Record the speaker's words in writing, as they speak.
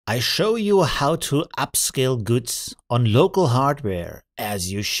I show you how to upscale goods on local hardware, as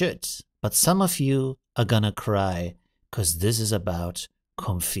you should. But some of you are gonna cry, because this is about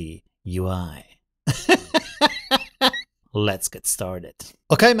ComfyUI. Let's get started.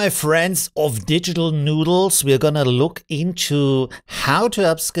 Okay, my friends of digital noodles, we're gonna look into how to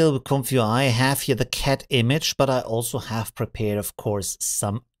upscale with ComfyUI. I have here the cat image, but I also have prepared, of course,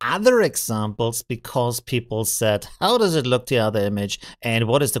 some other examples because people said, how does it look, the other image, and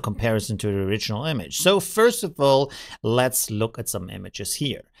what is the comparison to the original image? So first of all, let's look at some images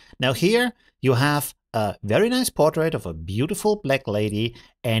here. Now here you have a very nice portrait of a beautiful black lady,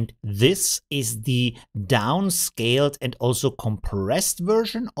 and this is the downscaled and also compressed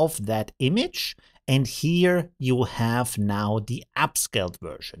version of that image. And here you have now the upscaled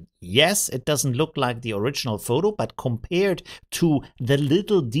version. Yes, it doesn't look like the original photo, but compared to the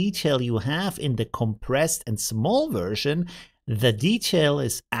little detail you have in the compressed and small version, the detail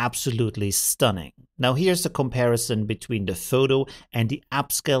is absolutely stunning. Now here's the comparison between the photo and the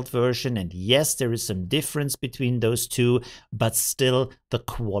upscaled version, and yes, there is some difference between those two, but still the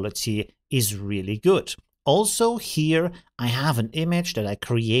quality is really good. Also here I have an image that I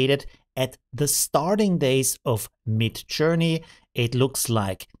created at the starting days of Midjourney. It looks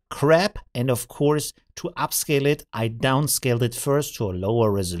like crap, and of course to upscale it I downscaled it first to a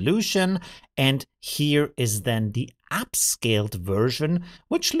lower resolution, and here is then the upscaled version,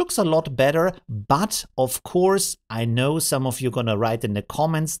 which looks a lot better. But of course I know some of you are gonna write in the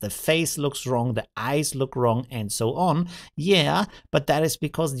comments the face looks wrong, the eyes look wrong, and so on. Yeah, but that is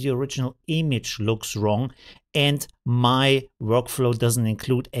because the original image looks wrong, and my workflow doesn't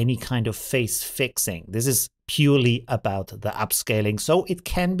include any kind of face fixing. This is purely about the upscaling, so it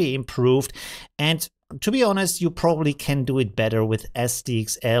can be improved. And to be honest, you probably can do it better with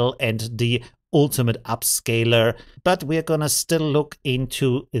SDXL and the ultimate upscaler, but we're gonna still look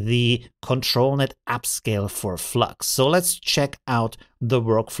into the ControlNet upscale for Flux. So let's check out the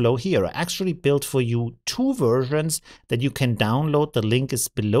workflow here. I actually built for you two versions that you can download. The link is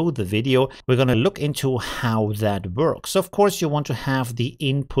below the video. We're gonna look into how that works. Of course, you want to have the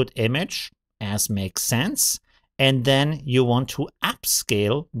input image, as makes sense, and then you want to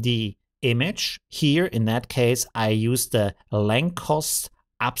upscale the image. Here, in that case, I use the Lancaster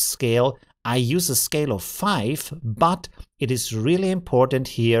upscale. I use a scale of 5, but it is really important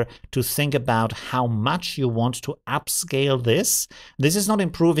here to think about how much you want to upscale this. This is not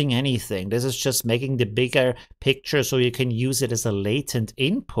improving anything. This is just making the bigger picture so you can use it as a latent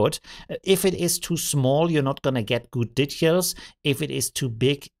input. If it is too small, you're not going to get good details. If it is too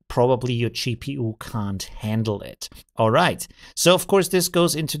big, probably your GPU can't handle it. All right. So of course, this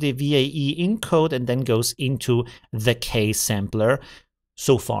goes into the VAE encode and then goes into the K sampler.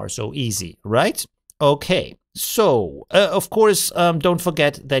 So far, so easy, right? Okay, so of course, don't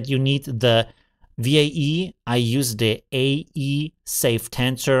forget that you need the VAE. I use the AE Safe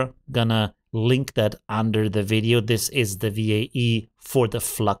Tensor. Gonna link that under the video. This is the VAE for the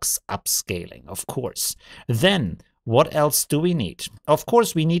Flux upscaling, of course. Then, what else do we need? Of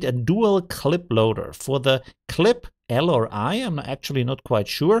course, we need a dual clip loader for the clip L or I. I'm actually not quite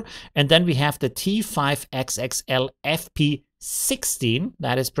sure. And then we have the T5XXL FP16.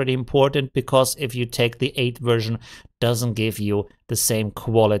 That is pretty important because if you take the 8 version, doesn't give you the same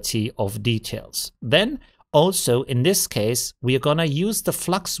quality of details. Then also in this case, we are gonna use the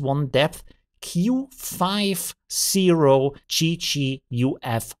Flux One Depth Q50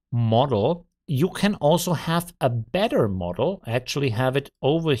 GGUF model. You can also have a better model. I actually have it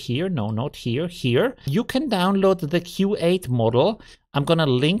over here. No, not here, here. You can download the Q8 model. I'm gonna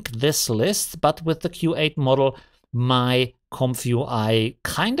link this list, but with the Q8 model, my ComfyUI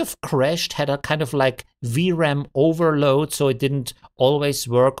kind of crashed, had a kind of like VRAM overload, so it didn't always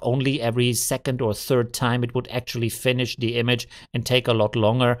work. Only every second or third time it would actually finish the image and take a lot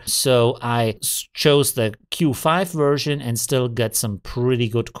longer. So I chose the Q5 version and still get some pretty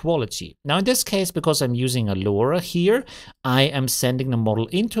good quality. Now in this case, because I'm using a LoRa here, I am sending the model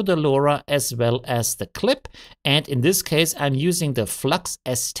into the LoRa as well as the clip. And in this case, I'm using the Flux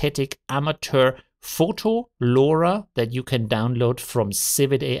Aesthetic Amateur Photo LoRa that you can download from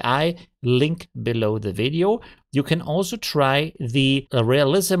Civet AI, link below the video. You can also try the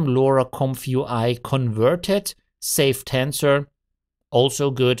Realism LoRa ComfyUI converted Safe Tensor, also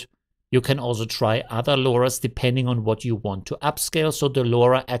good. You can also try other LoRas depending on what you want to upscale. So the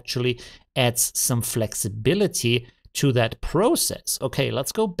LoRa actually adds some flexibility to that process. Okay,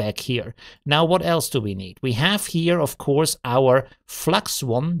 let's go back here. Now, what else do we need? We have here, of course, our Flux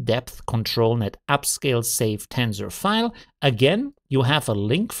One Depth ControlNet Upscale Safe Tensor file. Again, you have a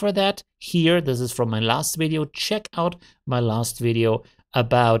link for that here. This is from my last video. Check out my last video.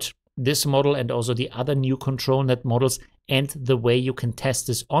 about this model and also the other new ControlNet models and the way you can test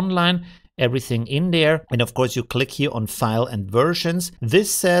this online. Everything in there. And of course, you click here on File and Versions.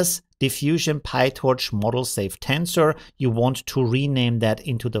 This says Diffusion PyTorch Model Safe Tensor. You want to rename that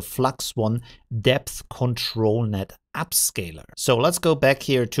into the Flux One Depth ControlNet Upscaler. So let's go back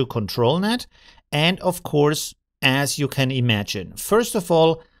here to ControlNet. And of course, as you can imagine, first of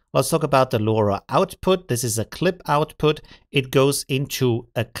all, let's talk about the LoRa output. This is a clip output. It goes into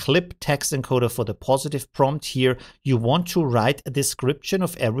a clip text encoder for the positive prompt here. You want to write a description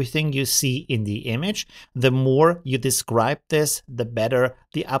of everything you see in the image. The more you describe this, the better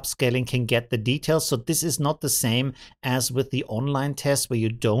the upscaling can get the details. So this is not the same as with the online test where you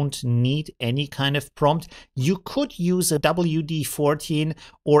don't need any kind of prompt. You could use a WD-14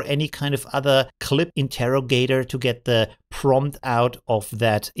 or any kind of other clip interrogator to get the prompt out of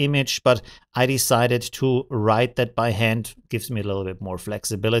that image, but I decided to write that by hand. Gives me a little bit more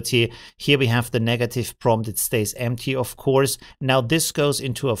flexibility. Here we have the negative prompt. It stays empty, of course. Now this goes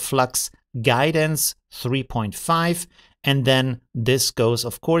into a Flux guidance 3.5, and then this goes,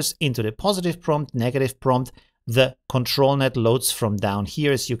 of course, into the positive prompt, negative prompt. The ControlNet loads from down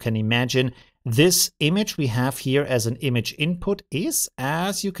here, as you can imagine. This image we have here as an image input is,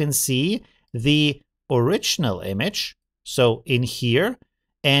 as you can see, the original image. So in here,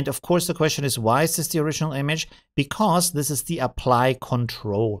 and of course the question is, why is this the original image? Because this is the apply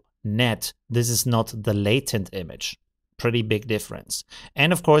control net. This is not the latent image. Pretty big difference.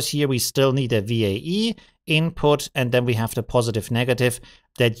 And of course here we still need a VAE input, and then we have the positive negative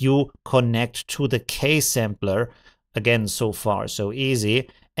that you connect to the K sampler. Again, so far so easy.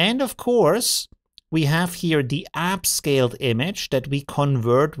 And of course we have here the upscaled image that we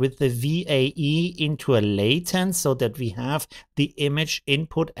convert with the VAE into a latent so that we have the image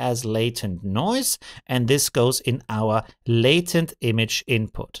input as latent noise. And this goes in our latent image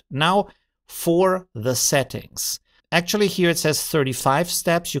input. Now for the settings. Actually here it says 35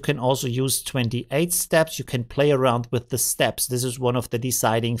 steps. You can also use 28 steps. You can play around with the steps. This is one of the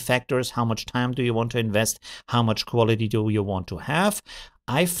deciding factors. How much time do you want to invest? How much quality do you want to have?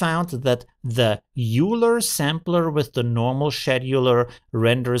 I found that the Euler sampler with the normal scheduler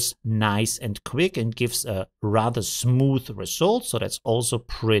renders nice and quick and gives a rather smooth result. So that's also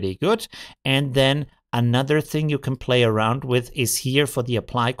pretty good. And then another thing you can play around with is here for the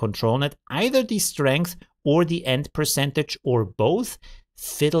apply ControlNet, either the strength or the end percentage or both.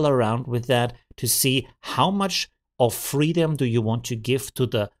 Fiddle around with that to see how much of freedom do you want to give to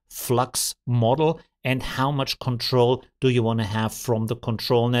the Flux model and how much control do you want to have from the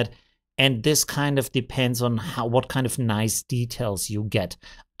ControlNet. And this kind of depends on what kind of nice details you get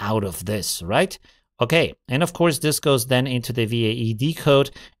out of this, right? Okay, and of course this goes then into the VAE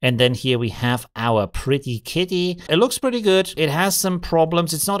decode, and then here we have our pretty kitty. It looks pretty good. It has some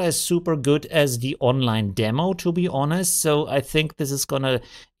problems. It's not as super good as the online demo, to be honest, so I think this is gonna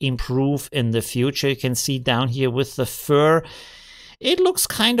improve in the future. You can see down here with the fur, it looks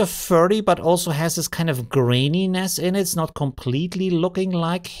kind of furry, but also has this kind of graininess in it. It's not completely looking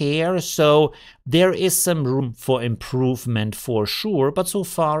like hair, so there is some room for improvement for sure, but so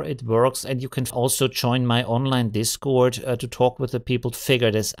far it works. And you can also join my online Discord to talk with the people to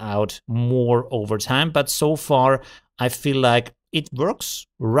figure this out more over time. But so far, I feel like it works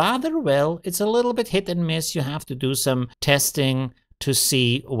rather well. It's a little bit hit and miss. You have to do some testing to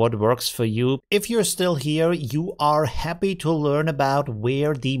see what works for you. If you're still here, you are happy to learn about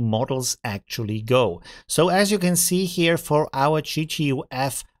where the models actually go. So as you can see here for our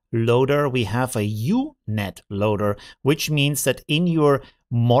GGUF loader, we have a UNet loader, which means that in your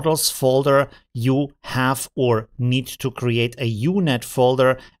models folder, you have or need to create a UNet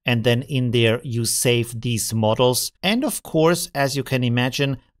folder, and then in there you save these models. And of course, as you can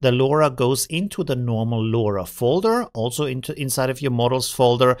imagine, the LoRa goes into the normal LoRa folder, also inside of your models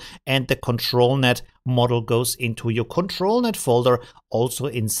folder, and the ControlNet model goes into your ControlNet folder, also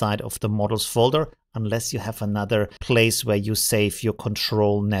inside of the models folder, unless you have another place where you save your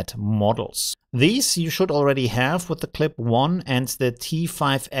ControlNet models. These you should already have with the Clip 1 and the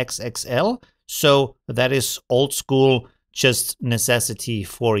T5XXL, so that is old school, just necessity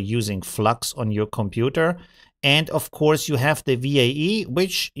for using Flux on your computer. And of course you have the VAE,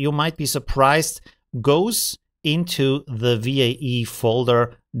 which you might be surprised goes into the VAE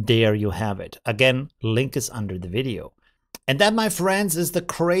folder. There you have it. Again, link is under the video. And that, my friends, is the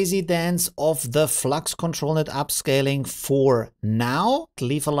crazy dance of the Flux ControlNet upscaling for now.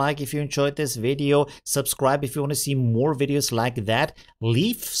 Leave a like if you enjoyed this video. Subscribe if you want to see more videos like that.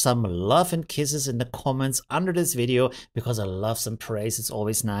 Leave some love and kisses in the comments under this video because I love some praise. It's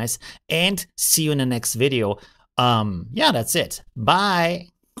always nice. And see you in the next video. Yeah, that's it. Bye.